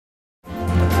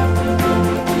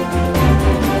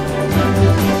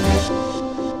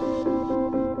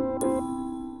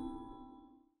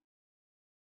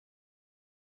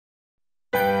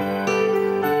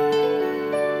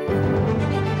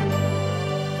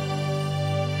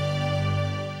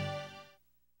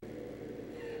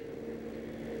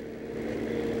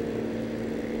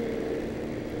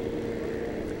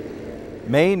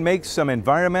Maine makes some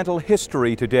environmental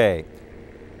history today.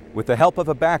 With the help of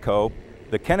a backhoe,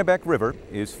 the Kennebec River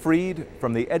is freed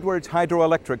from the Edwards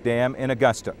Hydroelectric Dam in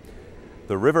Augusta.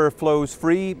 The river flows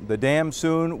free, the dam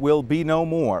soon will be no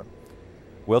more.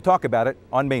 We'll talk about it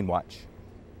on Maine Watch.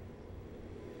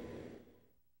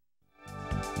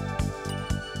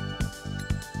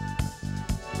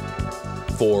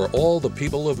 For all the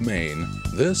people of Maine,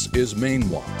 this is Maine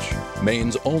Watch,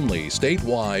 Maine's only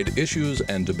statewide issues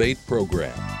and debate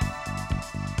program.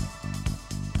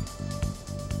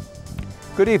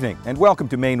 Good evening and welcome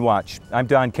to Maine Watch. I'm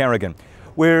Don Carrigan.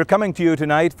 We're coming to you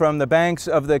tonight from the banks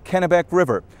of the Kennebec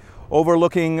River,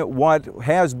 overlooking what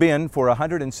has been for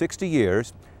 160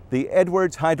 years the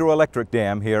Edwards Hydroelectric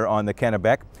Dam here on the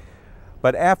Kennebec.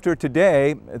 But after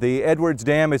today, the Edwards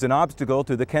Dam is an obstacle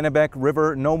to the Kennebec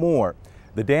River no more.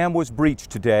 The dam was breached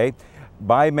today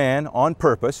by man on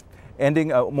purpose, ending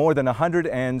more than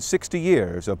 160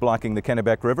 years of blocking the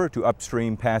Kennebec River to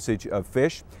upstream passage of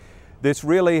fish. This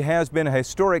really has been a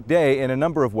historic day in a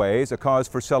number of ways, a cause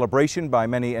for celebration by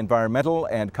many environmental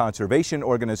and conservation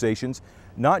organizations,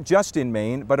 not just in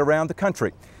Maine, but around the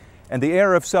country. And the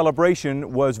air of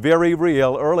celebration was very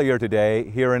real earlier today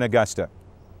here in Augusta.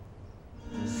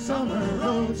 Summer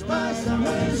roads by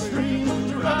summer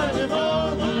streams, drive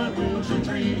all my winter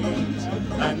dreams,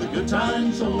 and the good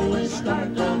times always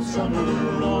start on summer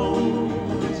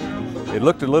roads. It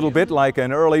looked a little bit like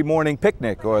an early morning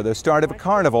picnic or the start of a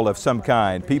carnival of some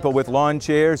kind. People with lawn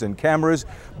chairs and cameras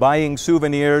buying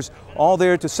souvenirs, all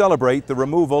there to celebrate the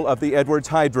removal of the Edwards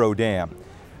Hydro Dam.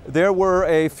 There were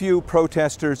a few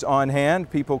protesters on hand,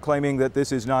 people claiming that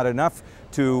this is not enough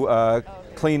to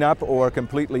clean up or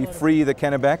completely free the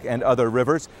Kennebec and other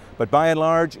rivers, but by and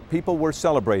large, people were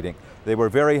celebrating. They were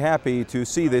very happy to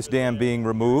see this dam being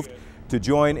removed, to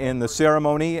join in the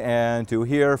ceremony and to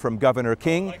hear from Governor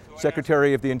King,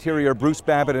 Secretary of the Interior Bruce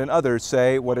Babbitt, and others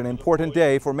say what an important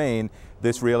day for Maine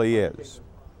this really is.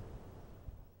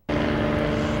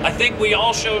 I think we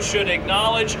also should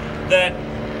acknowledge that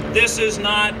this is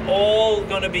not all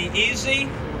going to be easy.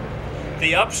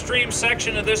 The upstream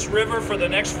section of this river for the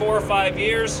next 4 or 5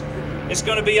 years is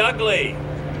going to be ugly.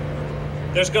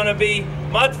 There's going to be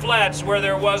mud flats where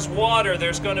there was water.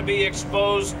 There's going to be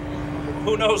exposed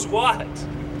who knows what.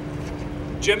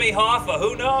 Jimmy Hoffa,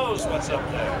 who knows what's up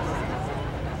there.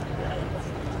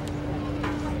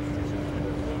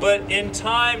 But in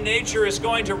time, nature is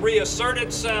going to reassert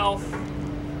itself,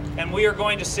 and we are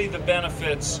going to see the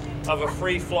benefits of a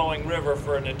free-flowing river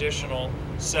for an additional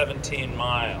 17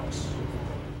 miles.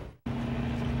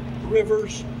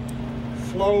 Rivers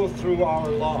flow through our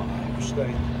lives.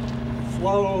 They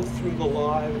flow through the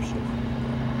lives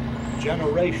of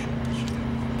generations.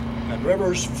 And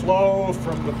rivers flow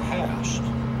from the past,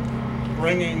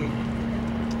 bringing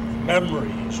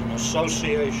memories and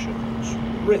associations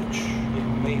rich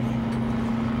in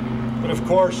meaning. But of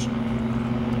course,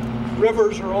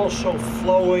 rivers are also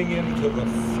flowing into the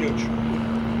future.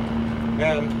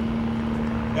 And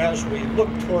as we look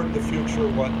toward the future,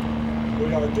 what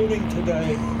we are doing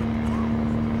today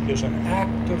is an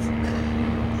act of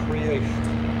creation,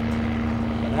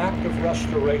 an act of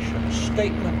restoration, a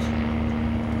statement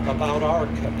about our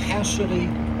capacity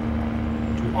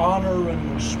to honor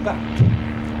and respect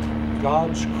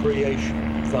God's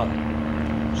creation,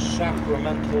 the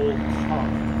sacramental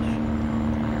commons.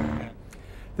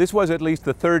 This was at least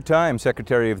the third time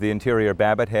Secretary of the Interior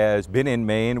Babbitt has been in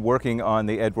Maine working on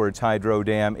the Edwards Hydro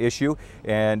Dam issue,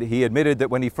 and he admitted that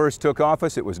when he first took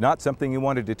office it was not something he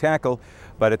wanted to tackle,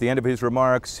 but at the end of his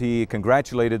remarks he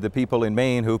congratulated the people in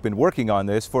Maine who've been working on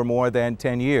this for more than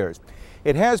 10 years.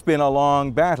 It has been a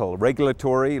long battle,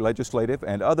 regulatory, legislative,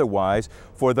 and otherwise,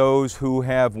 for those who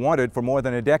have wanted for more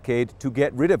than a decade to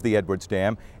get rid of the Edwards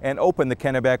Dam and open the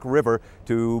Kennebec River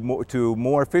to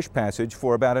more fish passage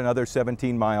for about another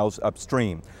 17 miles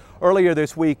upstream. Earlier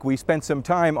this week, we spent some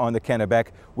time on the Kennebec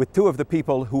with two of the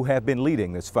people who have been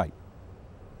leading this fight.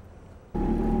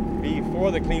 Before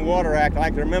the Clean Water Act,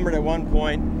 I can remember at one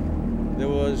point there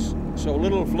was so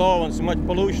little flow and so much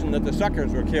pollution that the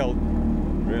suckers were killed.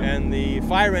 And the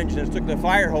fire engines took the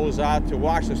fire hose out to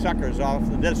wash the suckers off,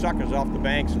 the dead suckers off the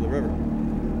banks of the river.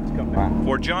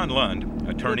 For John Lund,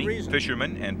 attorney,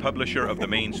 fisherman, and publisher of the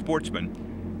Maine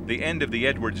Sportsman, the end of the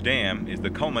Edwards Dam is the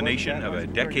culmination of a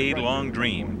decade-long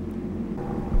dream.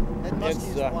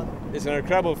 It's an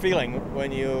incredible feeling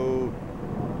when you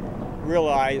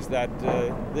realize that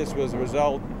this was a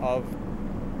result of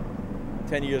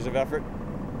 10 years of effort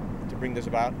to bring this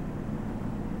about.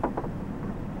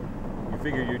 You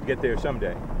figured you'd get there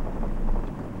someday?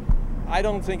 I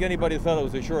don't think anybody thought it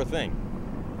was a sure thing.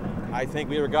 I think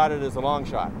we regarded it as a long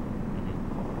shot.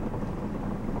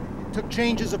 took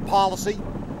changes of policy.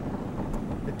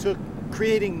 It took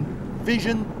creating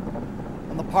vision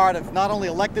on the part of not only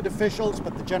elected officials,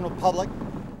 but the general public.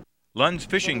 Lund's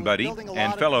fishing buddy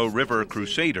and fellow river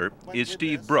crusader is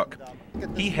Steve Brook.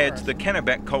 He heads the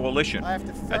Kennebec Coalition,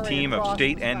 a team of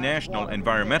state and national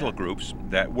environmental groups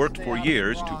that worked for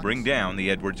years to bring down the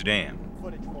Edwards Dam.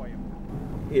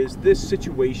 Is this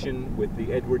situation with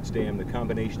the Edwards Dam, the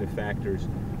combination of factors,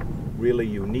 really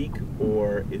unique,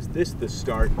 or is this the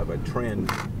start of a trend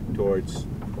towards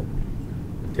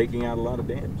taking out a lot of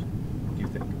dams, do you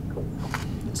think?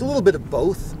 It's a little bit of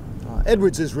both.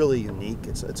 Edwards is really unique.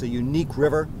 It's a unique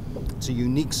river. It's a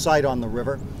unique site on the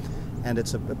river, and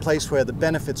it's a place where the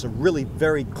benefits are really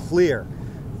very clear,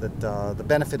 that the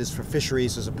benefit is for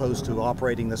fisheries as opposed to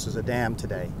operating this as a dam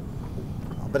today.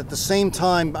 But at the same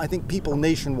time, I think people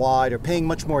nationwide are paying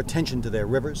much more attention to their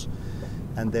rivers,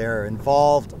 and they're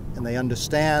involved, and they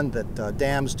understand that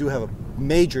dams do have a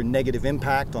major negative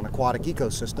impact on aquatic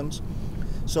ecosystems.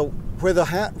 So where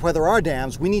there are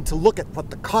dams, we need to look at what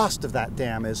the cost of that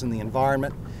dam is in the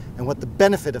environment and what the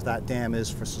benefit of that dam is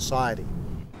for society.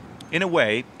 In a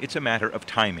way, it's a matter of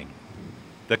timing.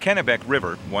 The Kennebec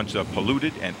River, once a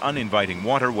polluted and uninviting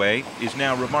waterway, is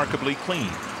now remarkably clean.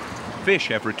 Fish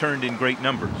have returned in great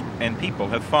numbers, and people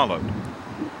have followed.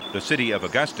 The city of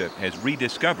Augusta has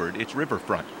rediscovered its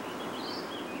riverfront.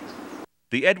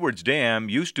 The Edwards Dam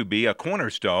used to be a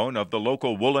cornerstone of the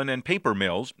local woolen and paper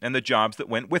mills and the jobs that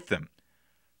went with them.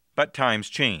 But times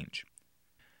change.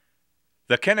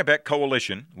 The Kennebec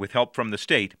Coalition, with help from the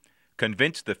state,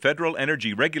 convinced the Federal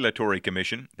Energy Regulatory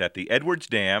Commission that the Edwards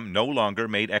Dam no longer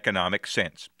made economic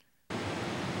sense.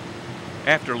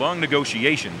 After long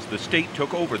negotiations, the state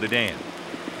took over the dam.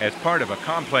 As part of a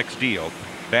complex deal,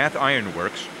 Bath Iron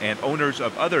Works and owners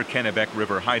of other Kennebec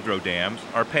River hydro dams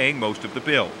are paying most of the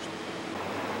bills.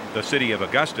 The city of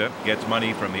Augusta gets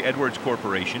money from the Edwards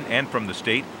Corporation and from the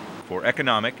state for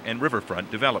economic and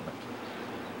riverfront development.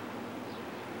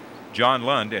 John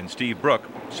Lund and Steve Brook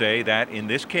say that in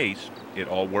this case, it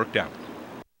all worked out.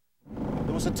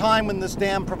 There was a time when this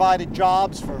dam provided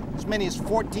jobs for as many as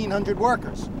 1,400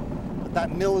 workers. But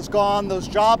that mill is gone, those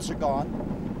jobs are gone.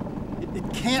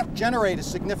 It can't generate a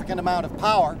significant amount of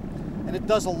power, and it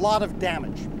does a lot of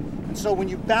damage. And so when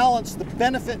you balance the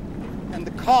benefit and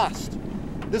the cost,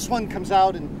 this one comes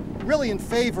out really in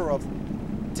favor of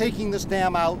taking this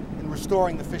dam out and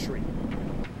restoring the fishery.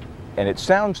 And it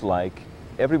sounds like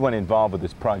everyone involved with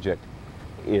this project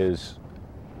is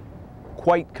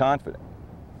quite confident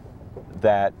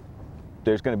that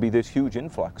there's going to be this huge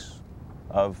influx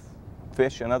of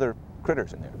fish and other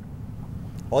critters in there.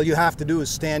 All you have to do is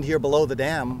stand here below the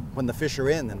dam when the fish are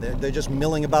in, and they're just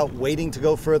milling about waiting to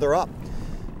go further up.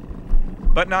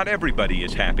 But not everybody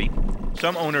is happy.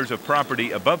 Some owners of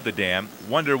property above the dam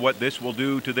wonder what this will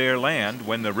do to their land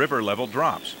when the river level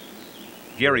drops.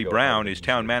 Gary Brown is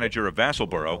town manager of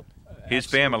Vassalboro. His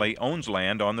family owns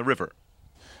land on the river.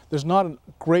 There's not a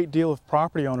great deal of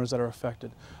property owners that are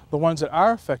affected. The ones that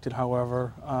are affected,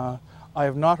 however, I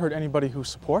have not heard anybody who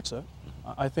supports it.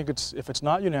 I think if it's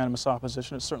not unanimous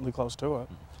opposition, it's certainly close to it.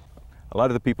 A lot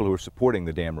of the people who are supporting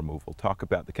the dam removal talk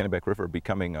about the Kennebec River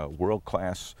becoming a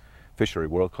world-class fishery,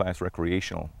 world-class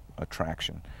recreational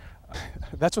attraction.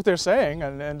 That's what they're saying,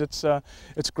 and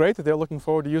it's great that they're looking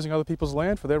forward to using other people's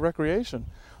land for their recreation.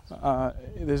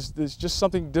 There's just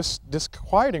something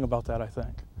disquieting about that, I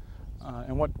think.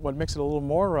 And what makes it a little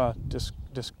more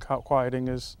disquieting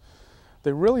is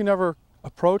they really never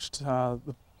approached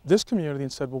this community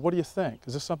and said, well, what do you think?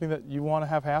 Is this something that you want to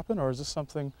have happen, or is this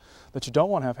something that you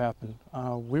don't want to have happen?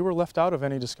 We were left out of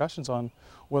any discussions on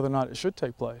whether or not it should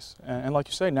take place. And like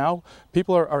you say, now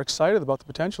people are excited about the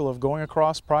potential of going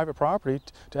across private property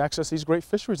to access these great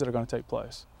fisheries that are going to take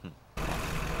place.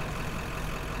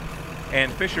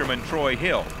 And fisherman Troy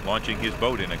Hill, launching his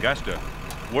boat in Augusta,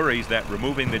 worries that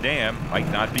removing the dam might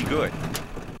not be good.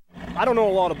 I don't know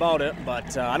a lot about it,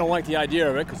 but I don't like the idea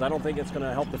of it because I don't think it's going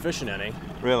to help the fishing any.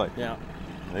 Really? Yeah.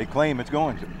 They claim it's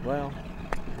going to. Well,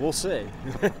 we'll see.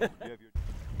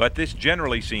 But this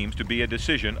generally seems to be a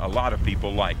decision a lot of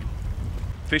people like.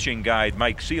 Fishing guide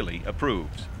Mike Seeley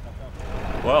approves.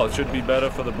 Well, it should be better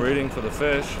for the breeding for the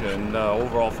fish and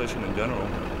overall fishing in general.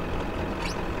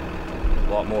 A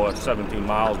lot more, 17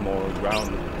 miles more ground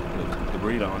to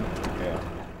breed on. Yeah.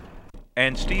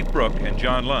 And Steve Brook and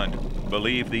John Lund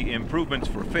believe the improvements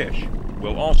for fish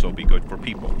will also be good for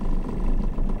people.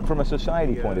 From a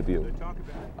society point of view,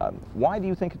 why do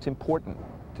you think it's important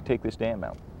to take this dam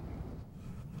out?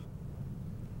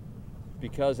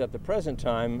 Because at the present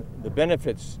time, the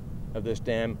benefits of this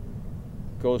dam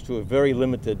goes to a very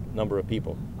limited number of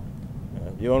people.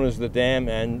 the owners of the dam,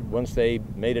 and once they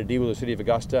made a deal with the city of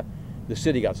Augusta, the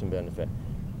city got some benefit.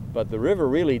 But the river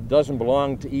really doesn't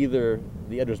belong to either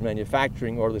the Edwards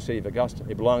Manufacturing or the city of Augusta.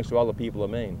 It belongs to all the people of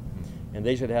Maine, and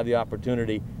they should have the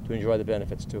opportunity to enjoy the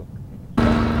benefits too.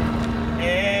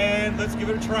 And let's give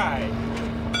it a try.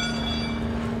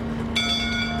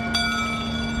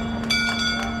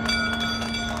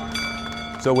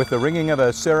 So with the ringing of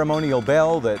a ceremonial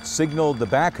bell that signaled the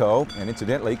backhoe, and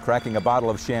incidentally cracking a bottle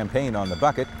of champagne on the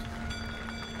bucket,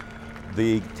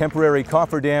 the temporary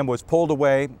cofferdam was pulled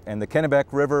away and the Kennebec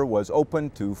River was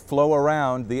opened to flow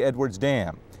around the Edwards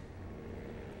Dam.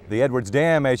 The Edwards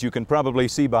Dam, as you can probably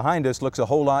see behind us, looks a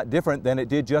whole lot different than it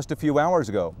did just a few hours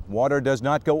ago. Water does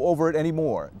not go over it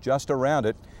anymore, just around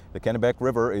it. The Kennebec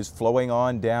River is flowing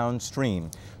on downstream.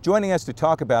 Joining us to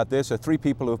talk about this are three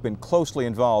people who have been closely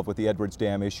involved with the Edwards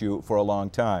Dam issue for a long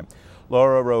time.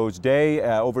 Laura Rose Day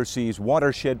oversees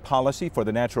watershed policy for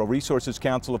the Natural Resources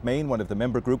Council of Maine, one of the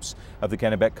member groups of the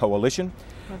Kennebec Coalition.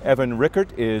 Evan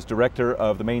Rickert is director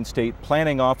of the Maine State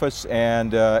Planning Office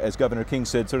and, as Governor King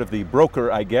said, sort of the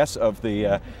broker, I guess, of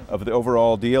the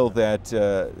overall deal that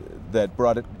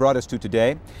brought us to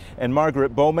today. And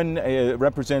Margaret Bowman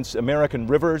represents American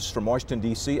Rivers from Washington,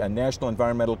 D.C., a national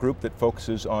environmental group that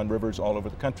focuses on rivers all over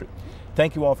the country.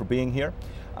 Thank you all for being here.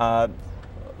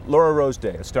 Laura Rose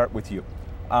Day, I'll start with you.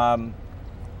 From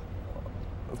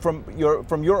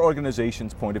your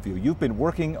organization's point of view, you've been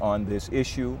working on this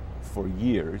issue for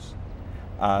years.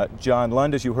 John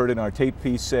Lund, as you heard in our tape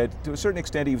piece, said to a certain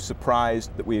extent he was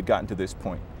surprised that we had gotten to this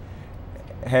point.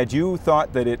 Had you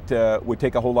thought that it would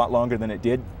take a whole lot longer than it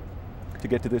did to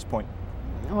get to this point?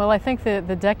 Well, I think the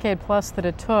decade plus that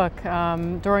it took,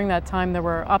 during that time there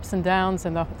were ups and downs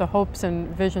and the hopes and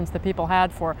visions that people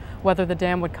had for whether the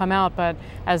dam would come out, but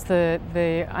as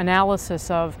the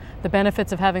analysis of the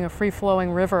benefits of having a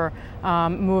free-flowing river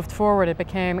moved forward, it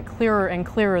became clearer and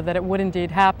clearer that it would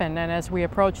indeed happen. And as we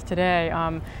approach today,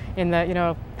 in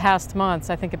the past months,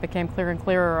 I think it became clearer and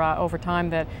clearer over time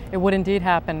that it would indeed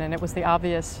happen, and it was the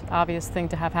obvious thing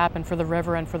to have happen for the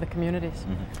river and for the communities.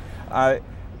 Mm-hmm.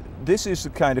 This is the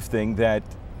kind of thing that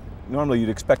normally you'd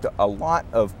expect a lot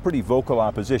of pretty vocal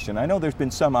opposition. I know there's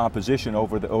been some opposition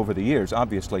over the years,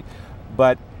 obviously,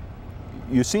 but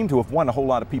you seem to have won a whole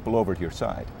lot of people over to your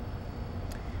side.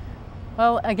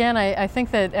 Well, again, I think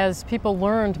that as people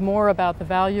learned more about the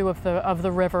value of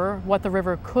the river, what the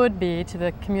river could be to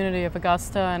the community of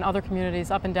Augusta and other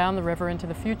communities up and down the river into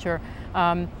the future,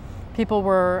 people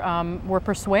were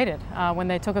persuaded when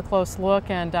they took a close look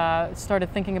and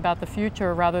started thinking about the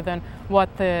future rather than what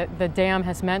the dam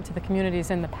has meant to the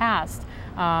communities in the past.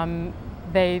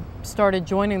 They started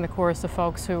joining the chorus of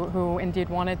folks who indeed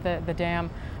wanted the dam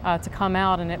to come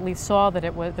out and at least saw that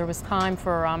there was time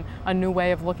for a new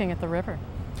way of looking at the river.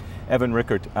 Evan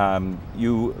Rickert,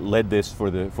 you led this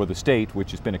for the state,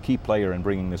 which has been a key player in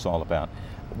bringing this all about.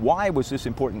 Why was this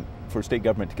important for state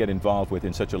government to get involved with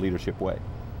in such a leadership way?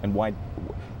 And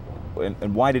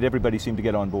why did everybody seem to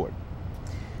get on board?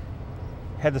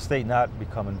 Had the state not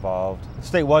become involved, the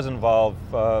state was involved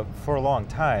for a long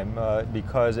time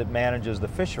because it manages the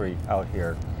fishery out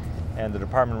here. And the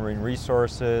Department of Marine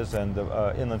Resources and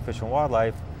the Inland Fish and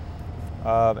Wildlife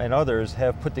and others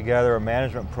have put together a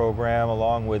management program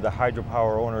along with the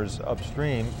hydropower owners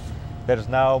upstream that is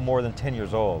now more than 10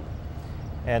 years old.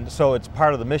 And so it's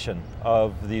part of the mission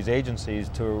of these agencies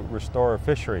to restore a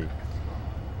fishery.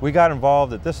 We got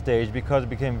involved at this stage because it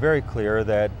became very clear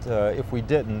that if we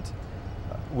didn't,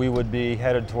 we would be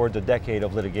headed towards a decade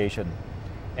of litigation,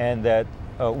 and that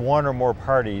one or more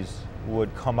parties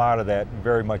would come out of that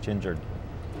very much injured.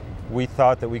 We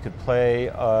thought that we could play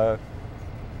a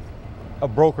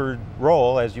brokered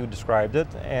role, as you described it,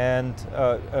 and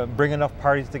bring enough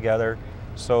parties together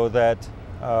so that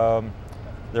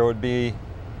there would be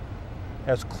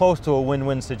as close to a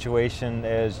win-win situation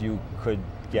as you could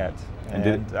get.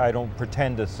 And I don't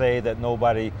pretend to say that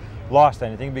nobody lost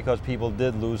anything, because people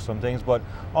did lose some things, but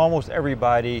almost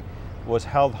everybody was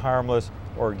held harmless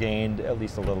or gained at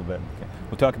least a little bit. Okay.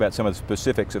 We'll talk about some of the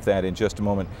specifics of that in just a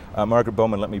moment. Margaret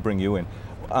Bowman, let me bring you in.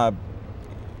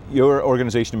 Your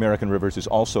organization, American Rivers, is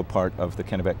also part of the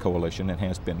Kennebec Coalition and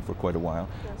has been for quite a while.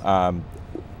 Yes.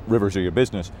 Rivers are your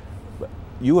business.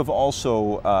 You have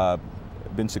also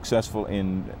been successful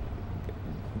in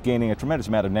gaining a tremendous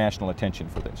amount of national attention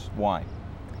for this. Why?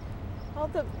 Well,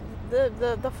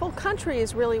 the full country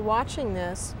is really watching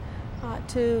this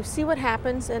to see what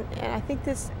happens, and I think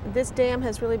this dam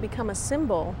has really become a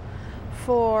symbol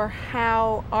for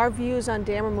how our views on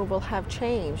dam removal have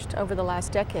changed over the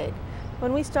last decade.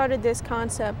 When we started this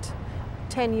concept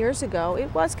 10 years ago,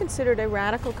 it was considered a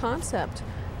radical concept.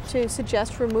 to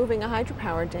suggest removing a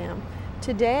hydropower dam.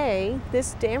 Today,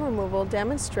 this dam removal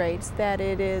demonstrates that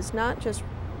it is not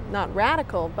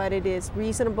radical, but it is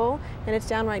reasonable and it's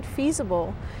downright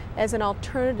feasible as an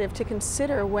alternative to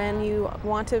consider when you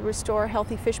want to restore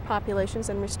healthy fish populations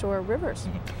and restore rivers.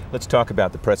 Let's talk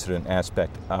about the precedent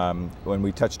aspect. When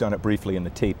we touched on it briefly in the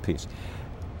tape piece.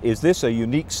 Is this a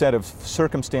unique set of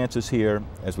circumstances here,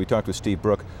 as we talked with Steve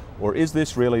Brook, or is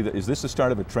this really, is this the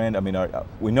start of a trend? I mean, I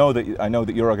know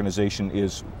that your organization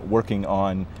is working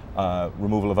on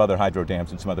removal of other hydro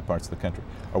dams in some other parts of the country.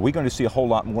 Are we going to see a whole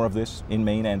lot more of this in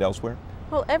Maine and elsewhere?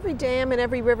 Well, every dam and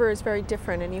every river is very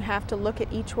different, and you have to look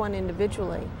at each one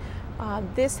individually.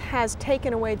 This has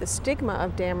taken away the stigma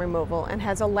of dam removal and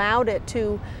has allowed it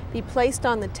to be placed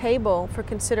on the table for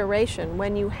consideration.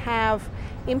 When you have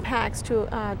impacts to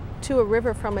a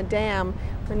river from a dam,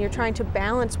 when you're trying to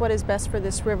balance what is best for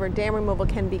this river, dam removal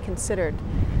can be considered.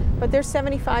 But there's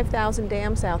 75,000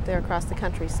 dams out there across the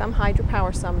country, some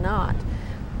hydropower, some not.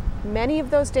 Many of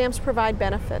those dams provide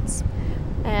benefits,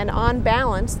 and on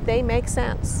balance, they make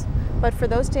sense. But for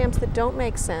those dams that don't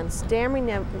make sense, dam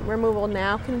removal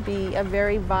now can be a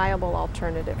very viable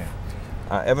alternative.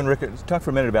 Evan, Rick, talk for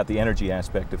a minute about the energy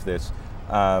aspect of this.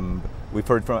 I've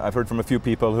heard from a few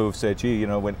people who've said, gee, you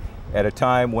know, at a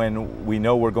time when we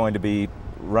know we're going to be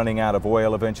running out of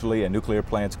oil eventually and nuclear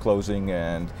plants closing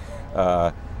and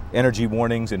energy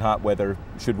warnings in hot weather,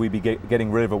 should we be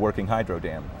getting rid of a working hydro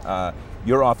dam?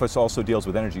 Your office also deals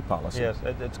with energy policy. Yes,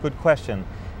 it's a good question,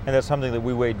 and that's something that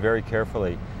we weighed very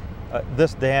carefully.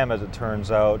 This dam, as it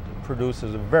turns out,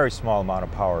 produces a very small amount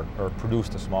of power, or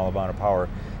produced a small amount of power,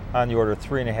 on the order of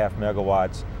 3.5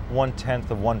 megawatts,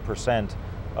 1/10%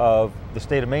 of the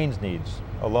state of Maine's needs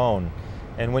alone.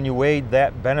 And when you weighed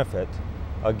that benefit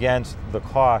against the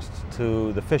cost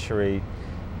to the fishery,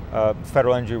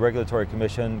 Federal Energy Regulatory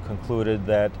Commission concluded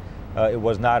that it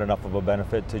was not enough of a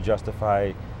benefit to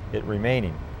justify it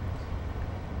remaining.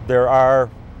 There are,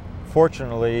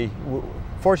 fortunately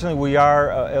we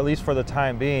are, at least for the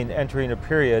time being, entering a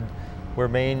period where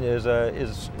Maine is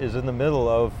in the middle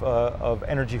of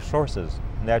energy sources,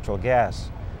 natural gas,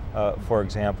 for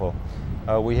example.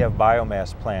 We have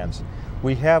biomass plants.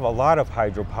 We have a lot of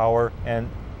hydropower, and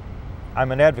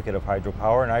I'm an advocate of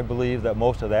hydropower, and I believe that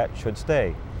most of that should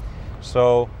stay.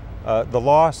 So the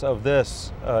loss of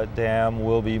this dam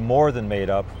will be more than made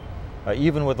up,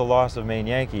 even with the loss of Maine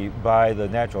Yankee, by the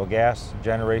natural gas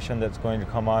generation that's going to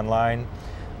come online.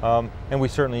 And we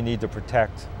certainly need to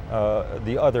protect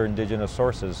the other indigenous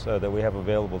sources that we have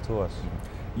available to us.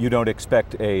 You don't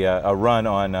expect a run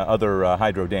on other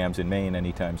hydro dams in Maine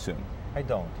anytime soon? I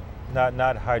don't.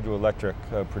 Not hydroelectric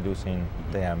producing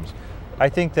dams. I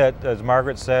think that, as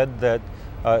Margaret said, that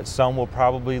some will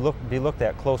probably be looked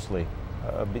at closely.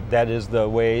 That is the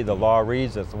way the law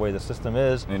reads, that's the way the system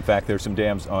is. In fact, there's some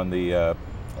dams on the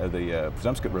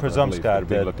Presumpscot River that are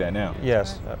being looked at now.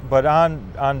 Yes, but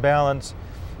on balance,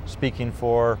 speaking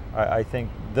for, I think,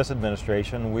 this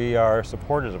administration, we are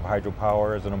supporters of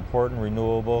hydropower as an important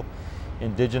renewable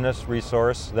indigenous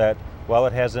resource that, while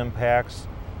it has impacts,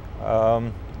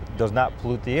 does not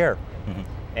pollute the air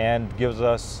and gives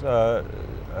us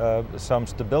some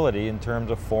stability in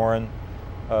terms of foreign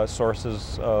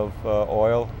sources of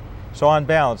oil. So on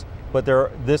balance, but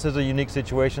this is a unique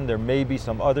situation. There may be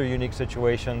some other unique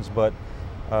situations, but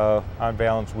on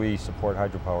balance, we support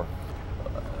hydropower.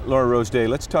 Laura Roseday,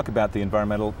 let's talk about the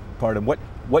environmental part and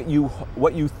what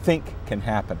you think can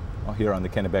happen here on the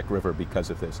Kennebec River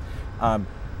because of this.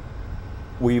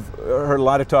 We've heard a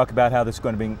lot of talk about how this is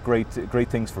going to be great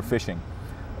things for fishing.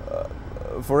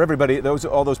 For everybody,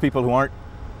 all those people who aren't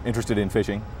interested in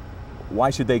fishing, why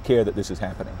should they care that this is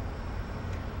happening?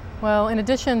 Well, in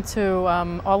addition to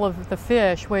all of the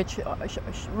fish, which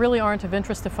really aren't of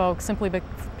interest to folks simply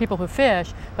people who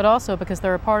fish, but also because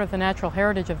they're a part of the natural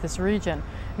heritage of this region.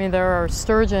 I mean, there are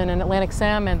sturgeon and Atlantic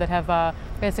salmon that have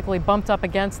basically bumped up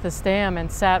against this dam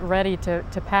and sat ready to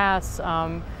pass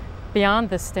beyond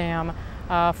this dam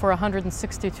for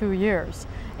 162 years.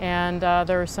 And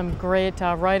there are some great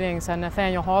writings on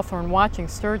Nathaniel Hawthorne watching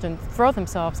sturgeon throw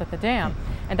themselves at the dam.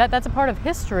 And that's a part of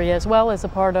history as well as a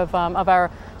part of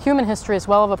our human history as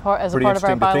well as a part of our biological heritage. Pretty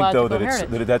interesting to think, though,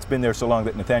 heritage. that's been there so long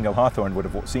that Nathaniel Hawthorne would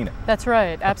have seen it. That's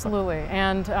right, absolutely.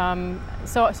 And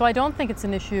so I don't think it's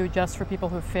an issue just for people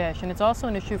who fish, and it's also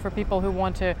an issue for people who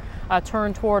want to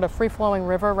turn toward a free-flowing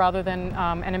river rather than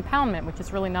an impoundment, which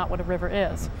is really not what a river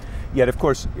is. Yet, of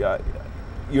course,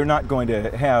 you're not going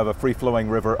to have a free-flowing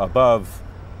river above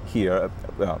here,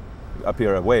 well, up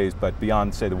here a ways, but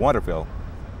beyond, say, the Waterville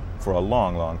for a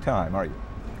long, long time, are you?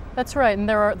 That's right, and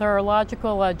there are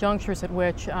logical junctures at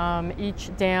which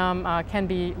each dam can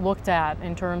be looked at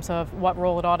in terms of what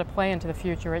role it ought to play into the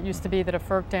future. It used to be that a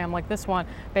FERC dam like this one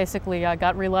basically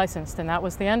got relicensed, and that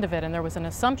was the end of it, and there was an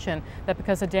assumption that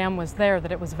because a dam was there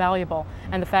that it was valuable.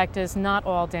 And the fact is, not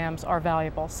all dams are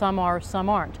valuable. Some are, some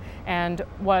aren't. And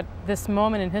what this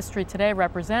moment in history today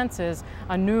represents is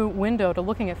a new window to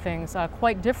looking at things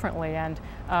quite differently, and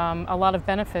a lot of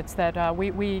benefits that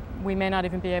we may not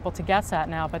even be able to guess at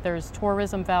now. But there's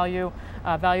tourism value,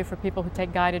 value for people who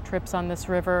take guided trips on this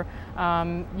river.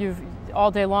 All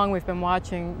day long we've been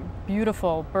watching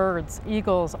beautiful birds,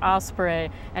 eagles, osprey,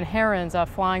 and herons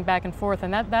flying back and forth,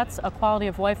 and that's a quality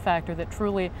of life factor that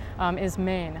truly is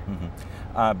Maine.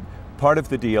 Mm-hmm. Part of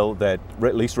the deal that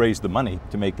at least raised the money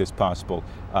to make this possible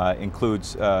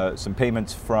includes some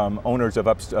payments from owners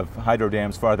of hydro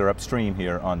dams farther upstream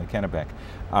here on the Kennebec.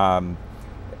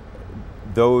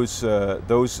 Those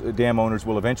dam owners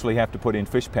will eventually have to put in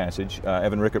fish passage.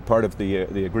 Evan Rickert, part of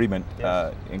the agreement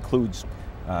includes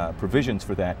provisions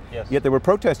for that. Yes. Yet there were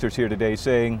protesters here today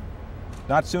saying,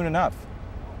 not soon enough.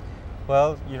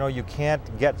 Well, you know, you can't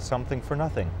get something for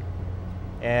nothing.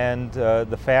 And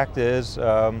the fact is,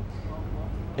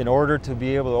 in order to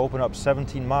be able to open up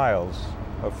 17 miles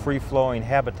of free-flowing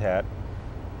habitat,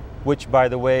 which, by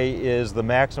the way, is the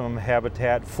maximum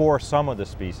habitat for some of the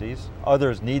species.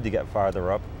 Others need to get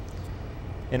farther up.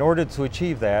 In order to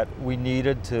achieve that, we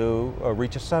needed to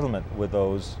reach a settlement with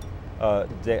those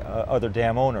other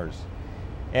dam owners.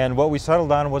 And what we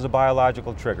settled on was a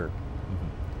biological trigger.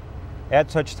 Mm-hmm.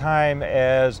 At such time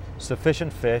as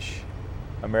sufficient fish,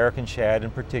 American shad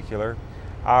in particular,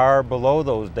 are below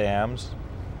those dams,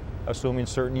 assuming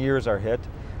certain years are hit,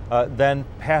 then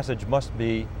passage must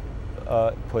be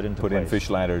put into place. Put in fish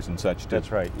ladders and such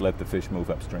to let the fish move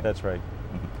upstream. That's right.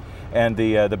 Mm-hmm. And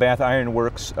the Bath Iron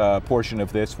Works portion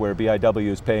of this, where BIW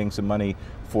is paying some money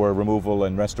for removal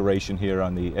and restoration here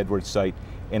on the Edwards site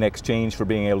in exchange for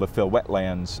being able to fill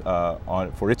wetlands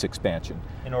for its expansion.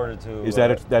 In order to... Is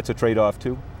that that's a trade-off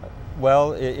too?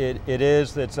 Well, it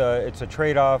is. It's a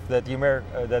trade-off that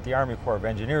the Army Corps of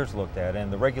Engineers looked at,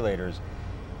 and the regulators.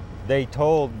 They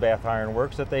told Bath Iron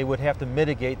Works that they would have to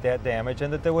mitigate that damage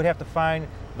and that they would have to find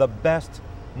the best,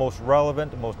 most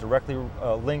relevant, most directly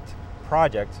linked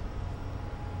project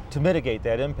to mitigate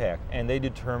that impact. And they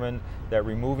determined that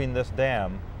removing this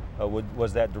dam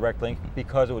was that direct link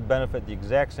because it would benefit the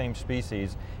exact same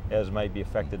species as might be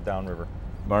affected downriver.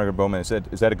 Margaret Bowman, is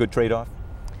that a good trade-off?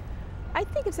 I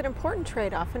think it's an important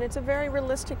trade-off, and it's a very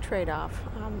realistic trade-off.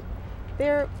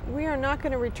 We are not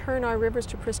going to return our rivers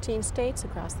to pristine states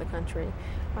across the country.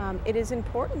 It is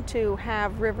important to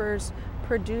have rivers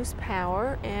produce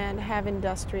power and have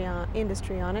industry on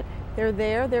it. They're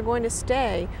there, they're going to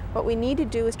stay. What we need to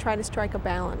do is try to strike a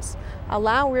balance.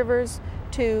 Allow rivers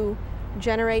to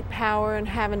generate power and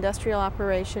have industrial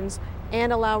operations,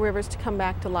 and allow rivers to come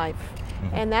back to life.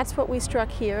 Mm-hmm. And that's what we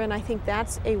struck here, and I think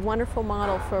that's a wonderful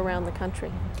model for around the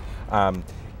country.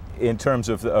 In terms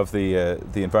of the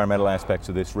environmental aspects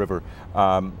of this river,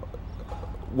 how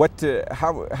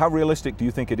realistic do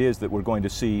you think it is that we're going to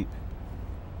see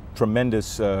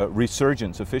tremendous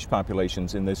resurgence of fish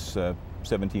populations in this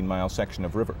 17-mile section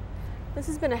of river? This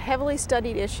has been a heavily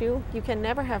studied issue. You can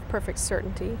never have perfect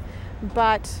certainty,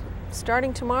 but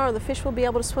starting tomorrow, the fish will be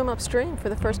able to swim upstream for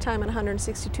the first time in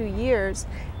 162 years,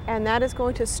 and that is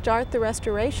going to start the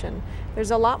restoration. There's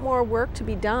a lot more work to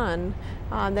be done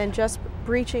than just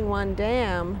breaching one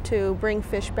dam to bring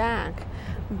fish back,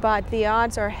 but the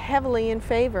odds are heavily in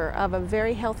favor of a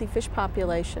very healthy fish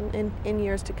population in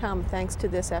years to come, thanks to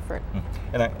this effort.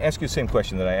 And I ask you the same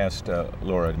question that I asked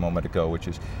Laura a moment ago, which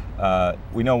is,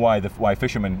 we know why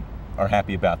fishermen are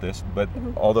happy about this, but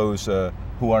all those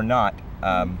who are not,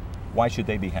 why should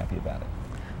they be happy about it?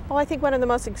 Well, I think one of the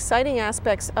most exciting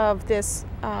aspects of this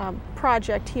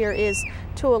project here is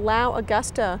to allow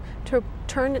Augusta to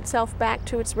turn itself back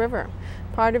to its river.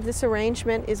 Part of this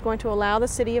arrangement is going to allow the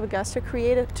city of Augusta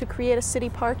to create a city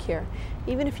park here.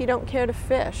 Even if you don't care to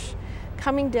fish,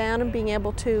 coming down and being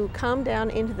able to come down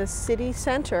into the city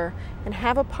center and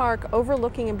have a park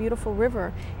overlooking a beautiful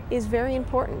river is very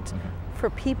important for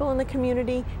people in the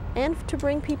community and to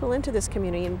bring people into this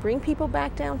community and bring people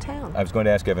back downtown. I was going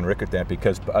to ask Evan Rickert that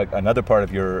because another part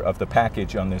of the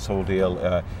package on this whole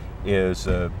deal is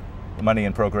money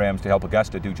and programs to help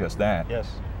Augusta do just that.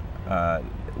 Yes.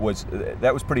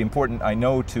 That was pretty important, I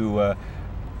know, to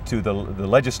the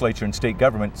legislature and state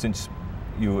government, since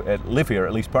you live here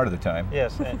at least part of the time.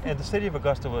 Yes, and the city of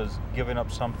Augusta was giving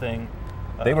up something.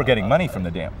 They were getting money from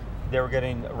the dam. They were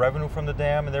getting revenue from the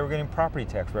dam, and they were getting property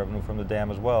tax revenue from the dam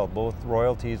as well, both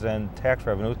royalties and tax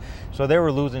revenues. So they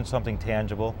were losing something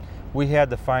tangible. We had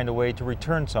to find a way to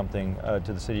return something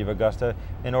to the city of Augusta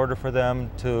in order for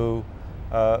them to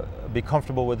be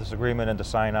comfortable with this agreement and to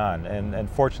sign on. And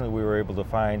fortunately, we were able to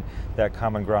find that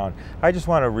common ground. I just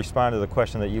want to respond to the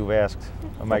question that you've asked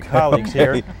my colleagues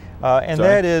here, and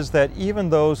that is that even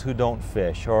those who don't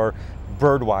fish or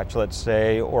birdwatch, let's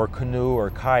say, or canoe or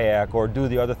kayak or do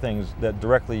the other things that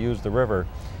directly use the river,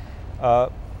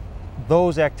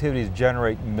 those activities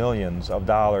generate millions of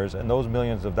dollars, and those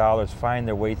millions of dollars find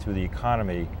their way through the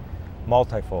economy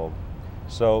multifold.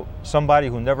 So somebody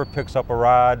who never picks up a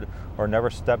rod or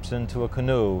never steps into a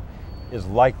canoe is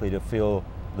likely to feel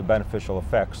the beneficial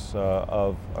effects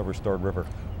of a restored river.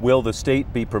 Will the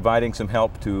state be providing some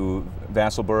help to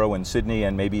Vassalboro and Sydney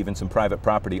and maybe even some private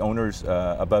property owners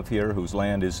above here whose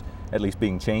land is at least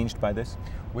being changed by this?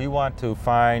 We want to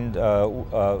find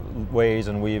ways,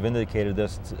 and we've indicated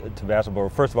this to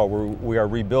Vassalboro. First of all, we are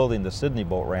rebuilding the Sydney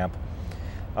boat ramp,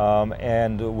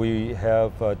 and we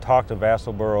have talked to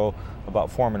Vassalboro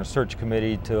about forming a search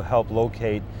committee to help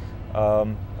locate at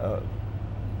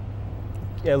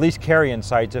least carry-in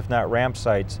sites, if not ramp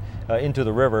sites, into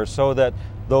the river, so that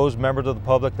those members of the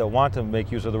public that want to make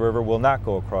use of the river will not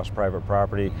go across private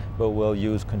property, but will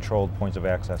use controlled points of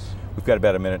access. We've got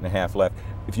about a minute and a half left.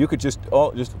 If you could just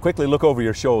quickly look over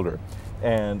your shoulder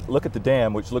and look at the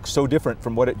dam, which looks so different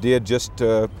from what it did just,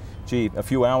 a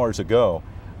few hours ago.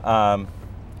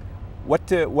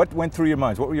 What went through your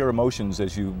minds? What were your emotions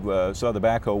as you saw the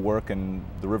backhoe work and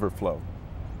the river flow?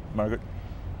 Margaret?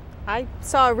 I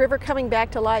saw a river coming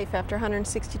back to life after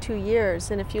 162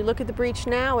 years, and if you look at the breach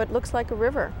now, it looks like a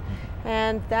river.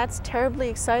 And that's terribly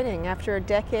exciting after a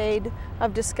decade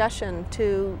of discussion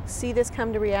to see this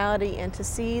come to reality and to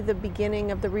see the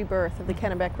beginning of the rebirth of the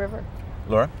Kennebec River.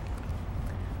 Laura?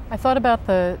 I thought about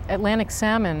the Atlantic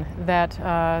salmon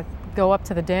that go up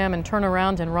to the dam and turn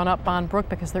around and run up Bond Brook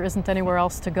because there isn't anywhere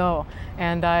else to go.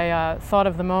 And I thought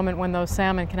of the moment when those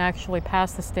salmon can actually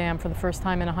pass this dam for the first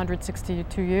time in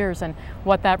 162 years and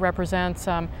what that represents.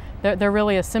 They're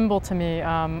really a symbol to me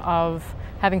of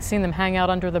having seen them hang out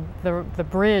under the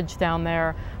bridge down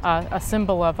there, a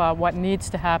symbol of what needs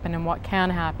to happen and what can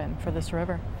happen for this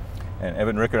river. And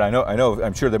Evan Rickard,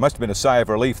 I'm sure there must have been a sigh of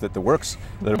relief that that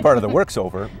a part of the work's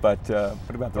over, but what about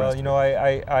the rest? Well, you know,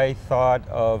 I thought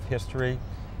of history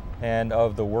and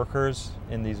of the workers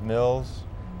in these mills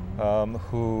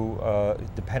who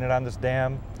depended on this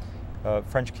dam,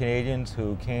 French Canadians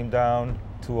who came down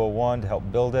 201 to help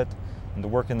build it and to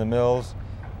work in the mills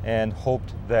and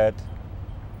hoped that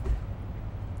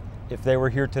if they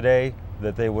were here today,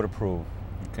 that they would approve.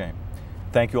 Okay.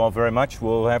 Thank you all very much.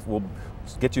 We'll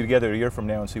get you together a year from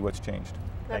now and see what's changed.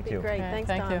 That'd be great. Okay, Thanks,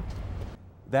 thank Don. you.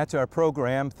 That's our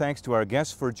program. Thanks to our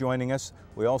guests for joining us.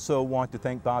 We also want to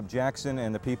thank Bob Jackson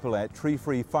and the people at Tree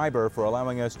Free Fiber for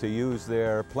allowing us to use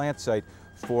their plant site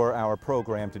for our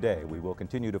program today. We will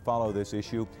continue to follow this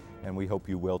issue, and we hope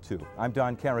you will too. I'm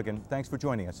Don Carrigan. Thanks for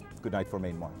joining us. Good night for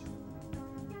Maine Watch.